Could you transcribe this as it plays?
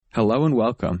Hello and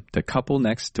welcome to Couple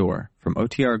Next Door from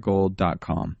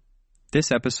OTRGold.com.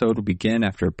 This episode will begin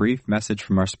after a brief message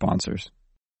from our sponsors.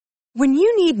 When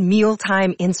you need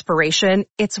mealtime inspiration,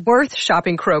 it's worth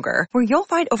shopping Kroger, where you'll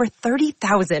find over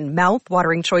 30,000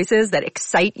 mouth-watering choices that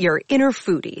excite your inner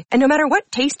foodie. And no matter what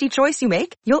tasty choice you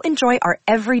make, you'll enjoy our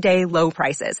everyday low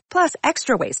prices, plus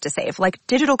extra ways to save, like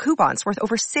digital coupons worth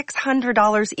over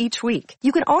 $600 each week.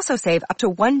 You can also save up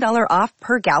to $1 off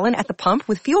per gallon at the pump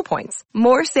with fuel points.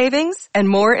 More savings and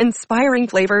more inspiring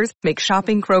flavors make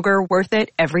shopping Kroger worth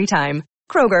it every time.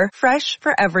 Kroger, fresh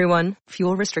for everyone.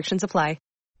 Fuel restrictions apply.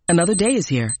 Another day is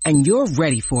here, and you're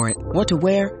ready for it. What to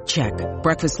wear? Check.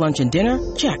 Breakfast, lunch, and dinner?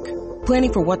 Check.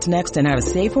 Planning for what's next and how to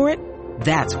save for it?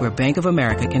 That's where Bank of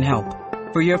America can help.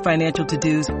 For your financial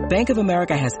to-dos, Bank of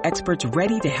America has experts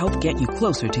ready to help get you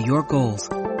closer to your goals.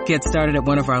 Get started at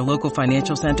one of our local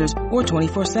financial centers or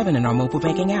 24/7 in our mobile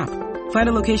banking app. Find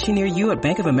a location near you at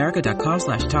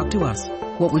bankofamerica.com/talktous.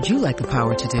 What would you like the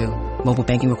power to do? Mobile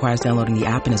banking requires downloading the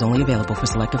app and is only available for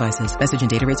select devices. Message and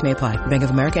data rates may apply. Bank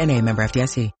of America N.A., member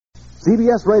FDIC.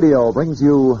 CBS Radio brings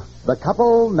you The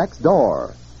Couple Next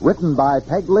Door, written by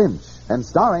Peg Lynch and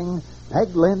starring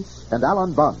Peg Lynch and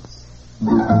Alan Bunce.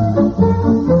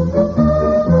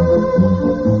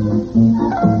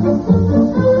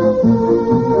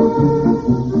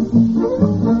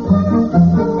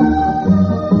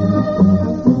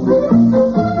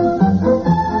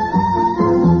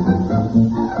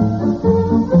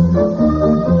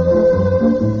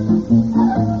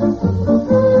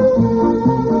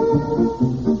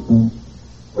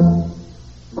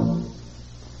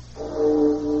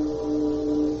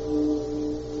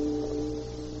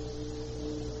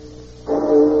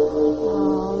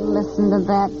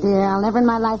 Dear, I'll never in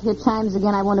my life hear chimes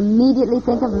again. I won't immediately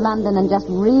think of London and just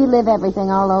relive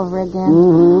everything all over again.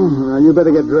 Mm-hmm. Well, you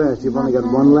better get dressed. You've only got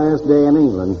one last day in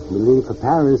England. We leave for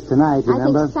Paris tonight,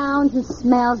 remember? I think sounds and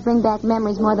smells bring back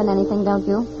memories more than anything, don't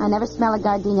you? I never smell a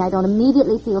gardenia. I don't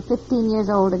immediately feel 15 years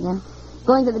old again.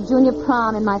 Going to the junior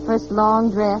prom in my first long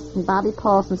dress and Bobby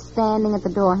Paulson standing at the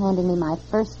door handing me my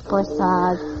first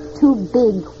corsage. 2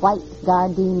 big white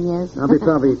gardenias. I'll be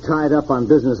probably tied up on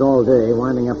business all day,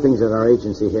 winding up things at our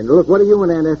agency here. Look, what are you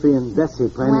and Aunt Effie and Betsy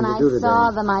planning to do today? When I saw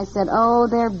them, I said, oh,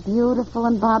 they're beautiful.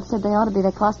 And Bob said they ought to be.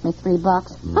 They cost me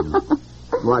 $3.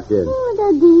 What did? Oh, the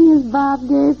gardenias Bob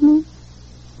gave me.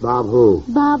 Bob who?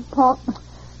 Bob Paul.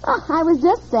 Oh, I was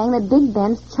just saying that Big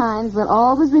Ben's chimes will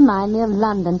always remind me of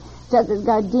London, just as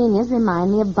gardenias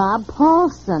remind me of Bob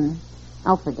Paulson.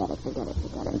 Oh, forget it.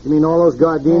 You mean all those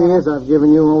gardenias I've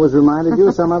given you always reminded you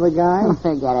of some other guy? Oh,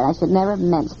 forget it. I should never have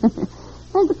mentioned.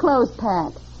 Where's the clothes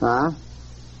pack? Huh?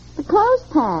 The clothes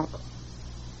pack.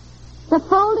 The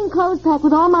folding clothes pack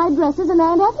with all my dresses and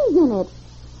Aunt Effie's in it.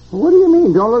 What do you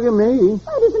mean? Don't look at me.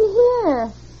 Oh, it isn't here.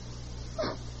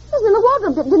 It's in the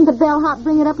wardrobe. Didn't the bellhop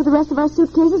bring it up with the rest of our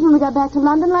suitcases when we got back to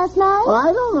London last night? Well,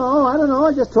 I don't know.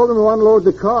 I just told him to unload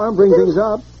the car and bring things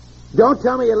up. Don't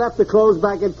tell me you left the clothes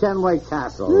back at Kenway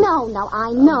Castle. No,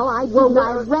 I know I didn't. Well,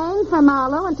 I rang for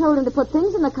Marlowe and told him to put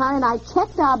things in the car, and I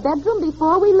checked our bedroom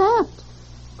before we left.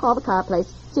 Call the car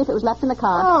place. See if it was left in the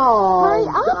car. Oh, hurry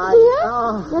up, dear.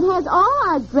 Oh. It has all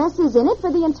our dresses in it for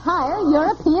the entire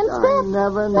European trip. I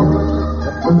never knew.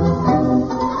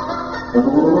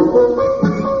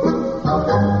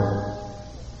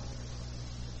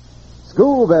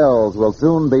 School bells will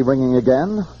soon be ringing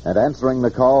again, and answering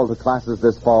the call to classes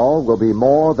this fall will be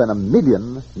more than 1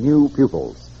 million new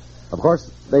pupils. Of course,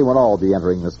 they won't all be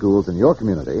entering the schools in your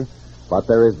community, but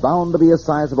there is bound to be a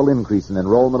sizable increase in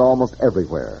enrollment almost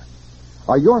everywhere.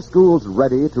 Are your schools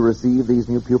ready to receive these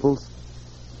new pupils?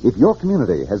 If your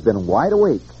community has been wide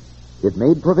awake, it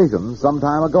made provision some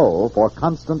time ago for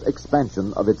constant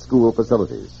expansion of its school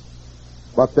facilities.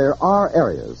 But there are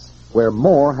areas where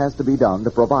more has to be done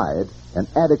to provide an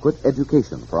adequate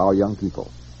education for our young people.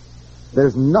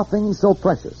 There's nothing so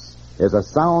precious as a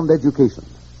sound education,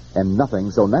 and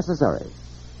nothing so necessary.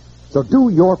 So do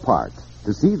your part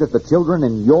to see that the children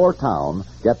in your town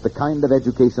get the kind of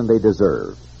education they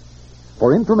deserve.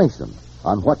 For information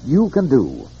on what you can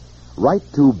do,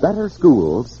 write to Better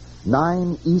Schools,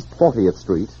 9 East 40th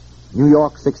Street, New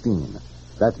York 16.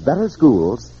 That's Better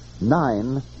Schools,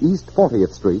 9 East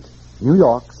 40th Street, New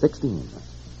York 16.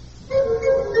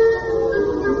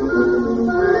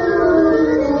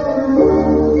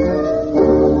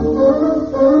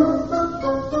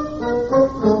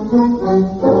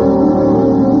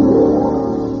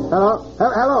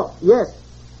 Hello. Yes.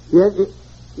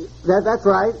 That's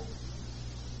right.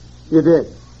 You did.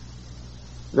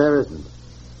 There isn't.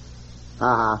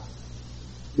 Yeah.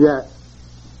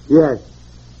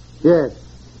 Yes.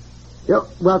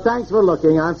 Well, thanks for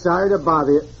looking. I'm sorry to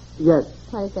bother you. Yes.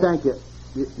 Right there. Thank you.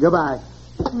 Goodbye.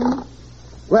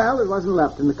 Well, it wasn't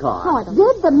left in the car.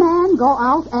 Did the man go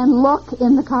out and look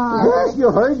in the car? Yes,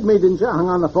 you heard me, didn't you? I hung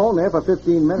on the phone there for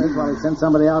 15 minutes while he sent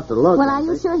somebody out to look. Well, are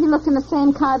you sure he looked in the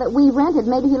same car that we rented?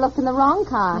 Maybe he looked in the wrong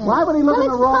car. Why would he look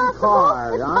in the wrong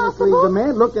car? Honestly, the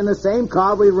man looked in the same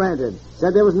car we rented.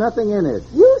 Said there was nothing in it.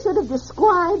 You should have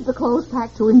described the clothes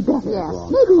pack to him better. Yes.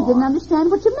 Maybe he didn't understand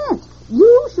what you meant.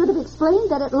 You should have explained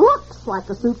that it looks like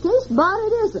a suitcase, but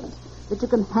it isn't. That you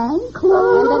can hang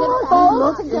clothes And that it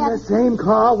folds In the same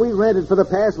car we rented for the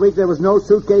past week, there was no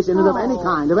suitcase in it of any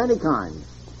kind.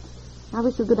 Now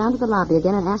we should go down to the lobby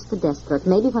again and ask the desk clerk.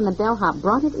 Maybe when the bellhop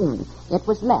brought it in, it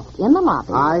was left in the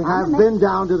lobby. I have been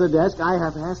down to the desk. I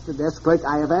have asked the desk clerk.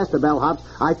 I have asked the bellhops.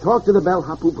 I talked to the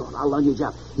bellhop who brought our luggage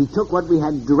up. He took what we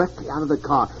had directly out of the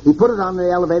car. He put it on the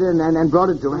elevator and brought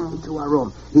it directly to our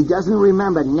room. He doesn't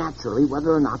remember, naturally,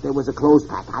 whether or not there was a clothes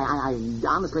pack. I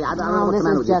honestly, I don't know what's the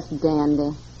matter with you. This is just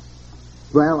dandy.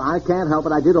 Well, I can't help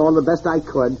it. I did all the best I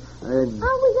could. Are we going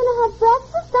to have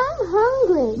breakfast? I'm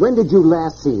hungry. When did you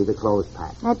last see the clothes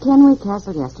pack? At Kenway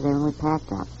Castle yesterday when we packed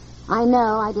up. I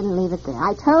know, I didn't leave it there.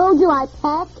 I told you I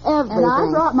packed everything. And I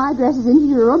brought my dresses into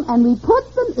your room, and we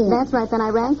put them in. That's right. Then I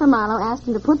rang for Marlowe, asked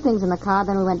him to put things in the car.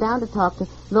 Then we went down to talk to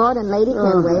Lord and Lady Kenway.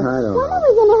 I don't know. When are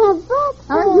we going to have breakfast?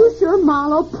 Are you sure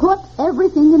Marlowe put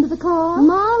everything into the car?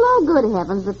 Marlowe, good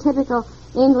heavens, the typical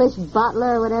English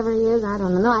butler or whatever he is. I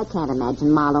don't know. No, I can't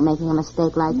imagine Marlowe making a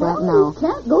mistake like that. No. We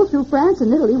can't go through France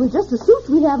and Italy with just the suits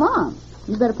we have on.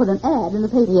 You better put an ad in the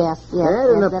paper. Yes. Ad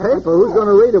in the paper? Who's going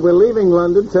to read it? We're leaving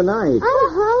London tonight. I'm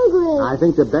hungry. I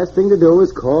think the best thing to do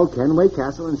is call Kenway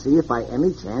Castle and see if by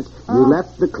any chance you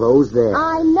left the clothes there.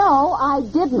 I know I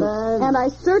didn't. And I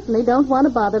certainly don't want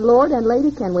to bother Lord and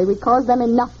Lady Kenway. We caused them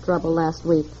enough trouble last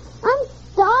week. I'm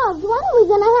starved. When are we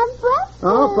going to have breakfast?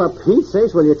 Oh, for Pete's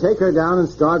sakes, will you take her down and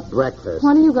start breakfast?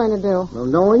 What are you going to do? Well,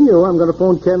 knowing you, I'm going to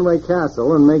phone Kenway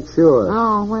Castle and make sure.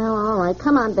 Oh, well, all right.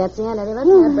 Come on, Betsy and Eddie. Let's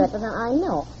have breakfast. Now, I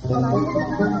know.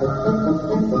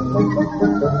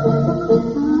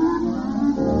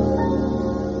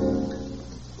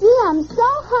 Gee, I'm so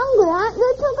hungry. Aren't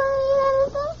you two going to eat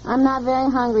anything? I'm not very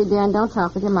hungry, dear, and don't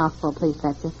talk with your mouth full, please,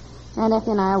 Betsy. And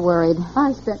Effie and I are worried.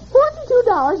 I spent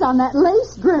 $42 on that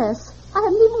lace dress. I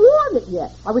haven't even worn it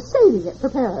yet. I was saving it for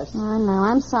Paris. I know.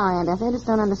 I'm sorry, Aunt Effie. I just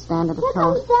don't understand it at Here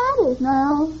all. comes Daddy.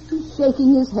 No, he's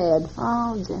shaking his head.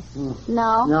 Oh, dear.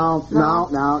 No. No.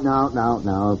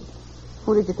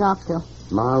 Who did you talk to?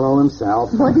 Marlowe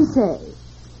himself. What'd he say?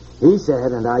 He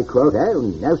said, and I quote, "Oh,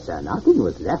 no, sir, nothing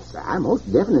was left, sir. I most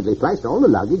definitely placed all the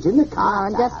luggage in the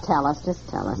car." Oh, just tell us.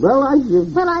 Well,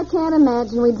 But I can't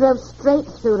imagine. We drove straight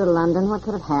through to London. What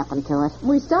could have happened to it?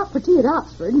 We stopped for tea at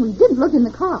Oxford, and we didn't look in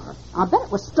the car. I bet it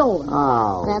was stolen.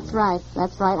 Oh. That's right. I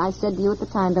said to you at the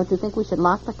time, don't you think we should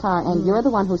lock the car? And you're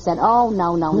the one who said, oh,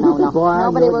 no. Boy,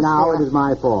 Nobody will now steal it is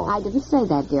my fault. I didn't say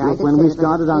that, dear. Look, when we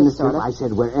started on this trip, I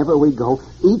said, wherever we go,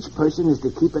 each person is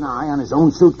to keep an eye on his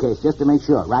own suitcase, just to make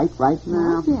sure, right?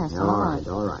 No. Yes,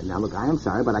 all right. Now, look, I am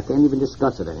sorry, but I can't even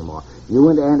discuss it anymore. You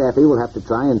and Aunt Effie will have to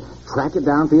try and track it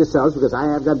down for yourselves because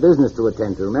I have got business to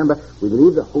attend to. Remember, we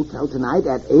leave the hotel tonight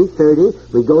at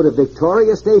 8:30. We go to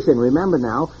Victoria Station. Remember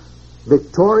now,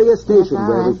 Victoria Station,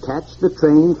 where we catch the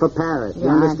train for Paris. You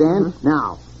understand? Mm-hmm.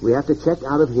 Now, we have to check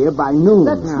out of here by noon.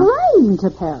 The train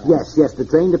to Paris? Yes, the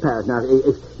train to Paris. Now,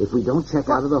 if we don't check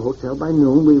out of the hotel by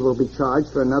noon, we will be charged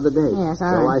for another day. Yes,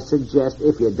 all so right. I suggest,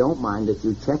 if you don't mind, that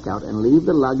you check out and leave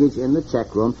the luggage in the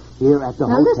check room here at the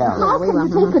now, hotel. Listen, how can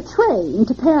you take a train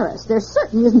to Paris? There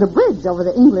certainly isn't a bridge over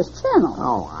the English Channel.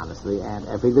 Oh, honestly, Aunt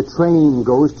Effie, the train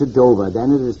goes to Dover.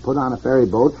 Then it is put on a ferry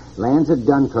boat, lands at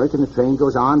Dunkirk, and the train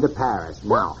goes on to Paris.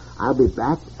 Now, I'll be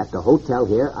back at the hotel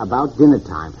here about dinner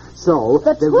time. So...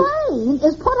 The train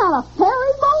is put on a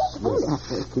ferry boat?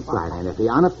 Yes, keep quiet, Aunt Effie.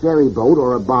 On a ferry boat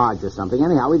or a barge or something.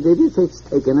 Anyhow, it's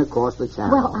taken across the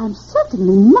channel. Well, I'm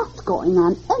certainly not going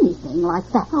on anything like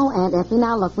that. Oh, Aunt Effie,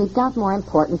 now look, we've got more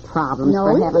important problems, No,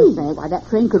 for heaven's indeed. sake. Why, that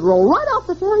train could roll right off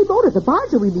the ferry boat or the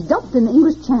barge, or we'd be dumped in the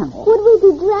English Channel. Would we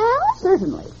be drowned?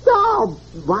 Certainly. Oh,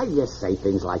 why do you say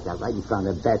things like that right in front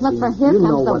of Betsy? Look, here you comes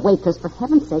know the waitress, for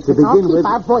heaven's sake. To Let's all begin keep with,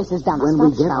 our voices down. when Stop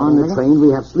we get shouting, on the will you? train, we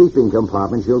have sleeping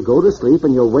compartments. You'll go to sleep,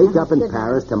 and you'll wake up in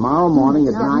Paris tomorrow morning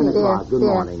at 9 o'clock. Good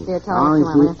morning. Dear, Orange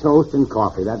juice, toast, and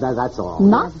coffee. That's all.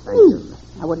 Not Thank me. you.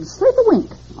 I wouldn't sleep a wink.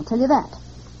 I'll tell you that.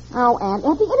 Oh, Aunt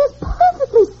Effie, it is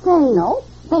perfectly safe. No?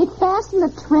 They fasten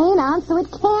the train on so it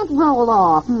can't roll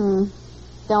off.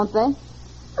 Don't they?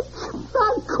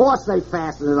 Of course they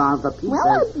fastened it on, for Pete's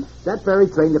Well, sake. That ferry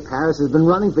train to Paris has been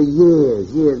running for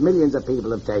years. Millions of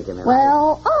people have taken it.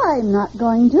 Well, I'm not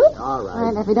going to. All right.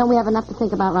 Aunt Effie, don't we have enough to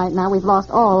think about right now? We've lost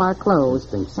all our clothes.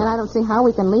 I think so. And I don't see how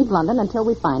we can leave London until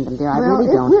we find them, dear. I Well, really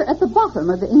if don't. we're at the bottom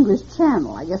of the English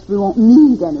Channel, I guess we won't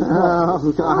need any more.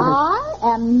 Oh, God.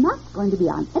 I am not going to be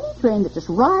on any train that just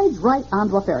rides right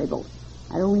onto a ferry boat.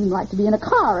 I don't even like to be in a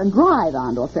car and drive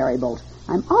onto a ferry boat.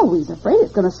 I'm always afraid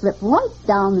it's going to slip right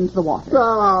down into the water.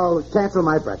 Oh, cancel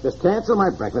my breakfast. Cancel my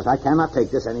breakfast. I cannot take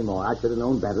this anymore. I should have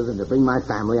known better than to bring my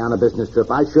family on a business trip.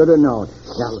 I should have known.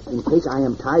 Now, in case I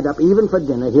am tied up even for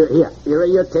dinner, here are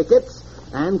your tickets.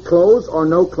 And clothes or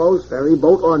no clothes, ferry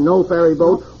boat or no ferry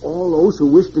boat. All those who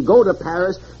wish to go to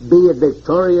Paris, be at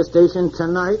Victoria Station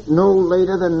tonight, no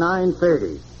later than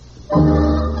 9:30.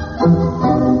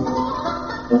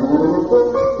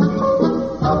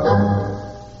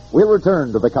 We'll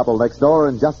return to the couple next door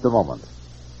in just a moment.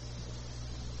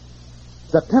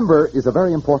 September is a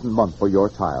very important month for your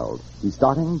child. He's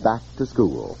starting back to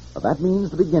school. That means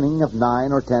the beginning of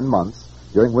 9 or 10 months,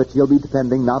 during which he'll be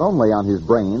depending not only on his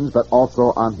brains, but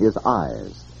also on his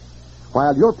eyes.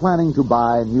 While you're planning to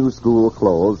buy new school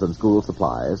clothes and school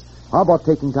supplies, how about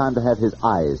taking time to have his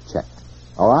eyes checked?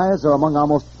 Our eyes are among our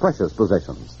most precious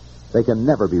possessions. They can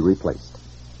never be replaced.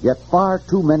 Yet far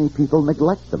too many people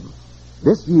neglect them.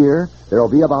 This year, there will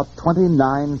be about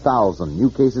 29,000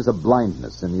 new cases of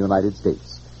blindness in the United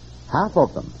States. Half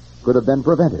of them could have been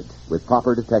prevented with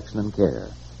proper detection and care.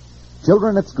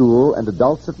 Children at school and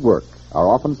adults at work are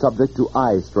often subject to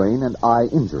eye strain and eye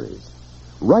injuries.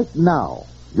 Right now,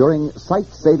 during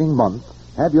Sight-Saving Month,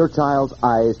 have your child's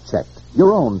eyes checked,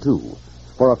 your own too.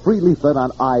 For a free leaflet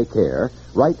on eye care,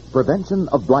 write Prevention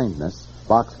of Blindness,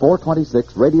 Box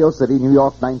 426, Radio City, New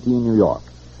York 19, New York.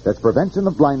 That's Prevention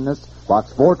of Blindness,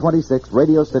 Box 426,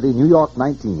 Radio City, New York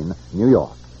 19, New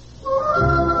York.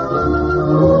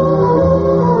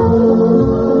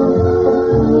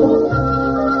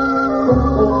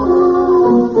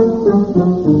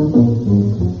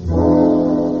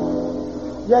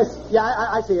 Yes,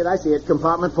 I see it.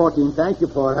 Compartment 14. Thank you,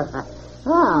 Porter.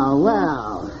 Oh,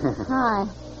 well. Hi.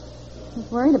 I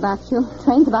was worried about you.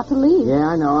 Train's about to leave. Yeah,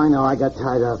 I know. I got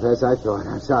tied up as I thought.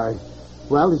 I'm sorry.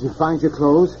 Well, did you find your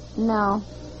clothes? No.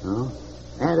 No?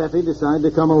 Aunt Effie decided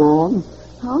to come along?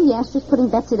 Oh, yes, she's putting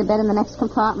Betsy to bed in the next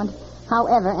compartment.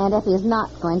 However, Aunt Effie is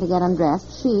not going to get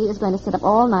undressed. She is going to sit up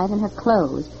all night in her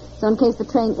clothes. So in case the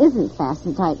train isn't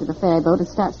fastened tight to the ferry boat and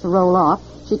starts to roll off,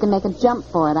 she can make a jump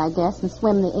for it, I guess, and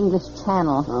swim the English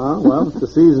Channel. Oh, well, it's the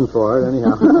season for it,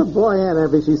 anyhow. Boy, Aunt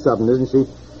Effie, she's something, isn't she?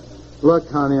 Look,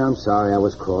 honey, I'm sorry I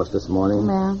was cross this morning.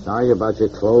 Yeah. Sorry about your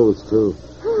clothes, too.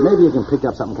 Maybe you can pick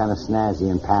up something kind of snazzy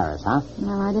in Paris, huh?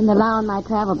 No, I didn't allow in my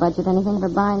travel budget anything for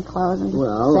buying clothes. I'm just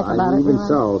Well, sick about it. even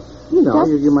so, you know,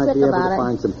 Just you might sick be able about to it.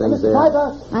 find some things there. I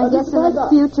guess in the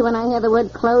future, when I hear the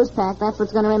word clothes pack, that's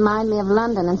what's going to remind me of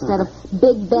London instead of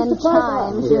Big Ben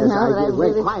chimes, you Yes, know. I that did. Wait,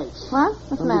 really... quiet. What? What's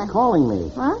the Somebody's matter? calling me.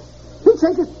 What? Pete's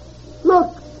sake,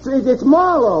 look, it's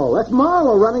Marlowe. That's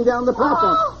Marlowe running down the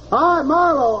platform. Oh! Hi,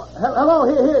 Marlowe. Hello,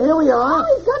 here we are.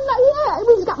 Oh,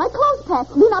 he's got my clothes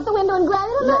packed. Lean out the window and grab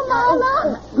it. Hello,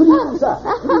 Marla. Good evening, sir.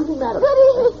 Good evening, madam. Good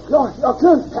evening. Your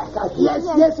clothes packed. Yes,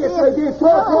 I did.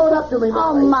 Throw it up to me,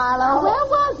 Oh, Marlowe. Marla, where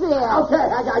was it? Okay,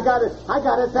 I got it.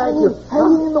 Thank you.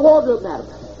 Hanging in the wardrobe, madam.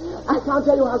 I can't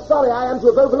tell you how sorry I am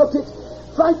to have overlooked it.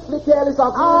 Frightfully careless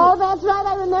of me. Oh, that's right.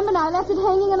 I remember now. I left it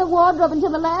hanging in the wardrobe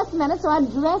until the last minute so our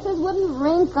dresses wouldn't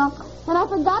wrinkle. And I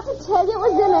forgot to tell you it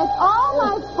was in it. All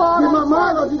my fault.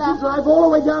 Marlowe, did you drive all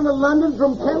the way down to London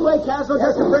from Kenway Castle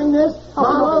just to bring this?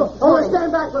 Marlowe? Oh,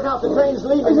 stand back. Look out. The train's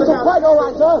leaving. Look out. Quite all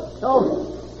right, sir.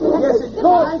 Oh. Yes,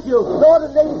 thank you. Lord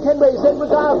and Lady Kenway send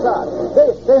regards, sir.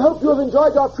 They hope you have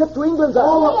enjoyed your trip to England, sir.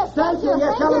 Oh, thank you.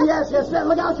 Yes, tell them yes.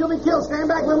 Look out, you'll be killed. Stand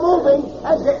back. We're moving.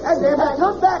 Stand back.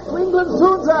 Come back to England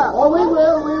soon, sir. Oh, we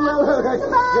will.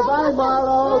 Goodbye,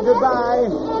 Marlowe. Goodbye.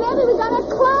 Aunt Effie, we got her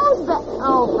clothes back.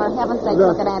 Oh, for heaven's sake,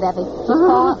 look at Aunt Effie.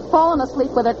 She's fallen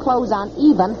asleep with her clothes on,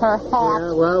 even her hat.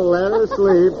 Yeah, well, let her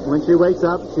sleep. When she wakes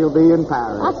up, she'll be in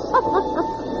Paris.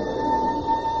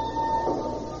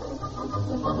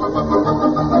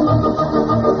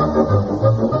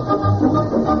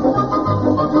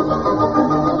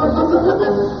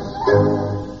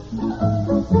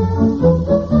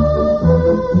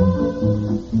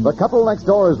 The Couple Next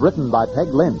Door is written by Peg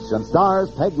Lynch and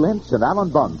stars Peg Lynch and Alan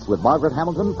Bunce with Margaret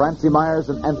Hamilton, Francie Myers,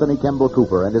 and Anthony Kemble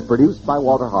Cooper, and is produced by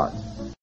Walter Hart.